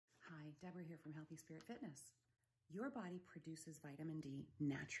Deborah here from Healthy Spirit Fitness. Your body produces vitamin D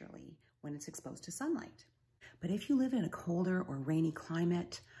naturally when it's exposed to sunlight. But if you live in a colder or rainy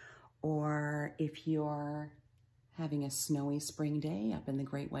climate, or if you're having a snowy spring day up in the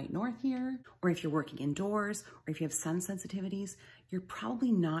Great White North here, or if you're working indoors, or if you have sun sensitivities, you're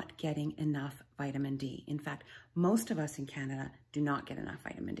probably not getting enough vitamin D. In fact, most of us in Canada do not get enough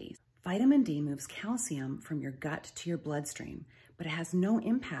vitamin D. Vitamin D moves calcium from your gut to your bloodstream, but it has no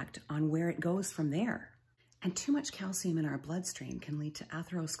impact on where it goes from there. And too much calcium in our bloodstream can lead to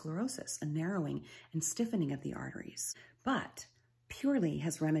atherosclerosis, a narrowing and stiffening of the arteries. But Purely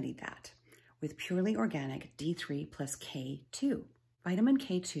has remedied that with purely organic D3 plus K2. Vitamin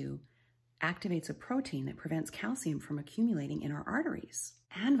K2 activates a protein that prevents calcium from accumulating in our arteries.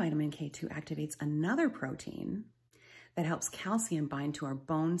 And vitamin K2 activates another protein that helps calcium bind to our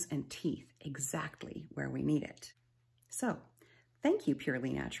bones and teeth exactly where we need it. So, thank you,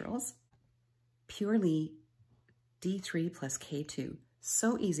 Purely Naturals. Purely D3 plus K2,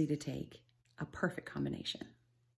 so easy to take, a perfect combination.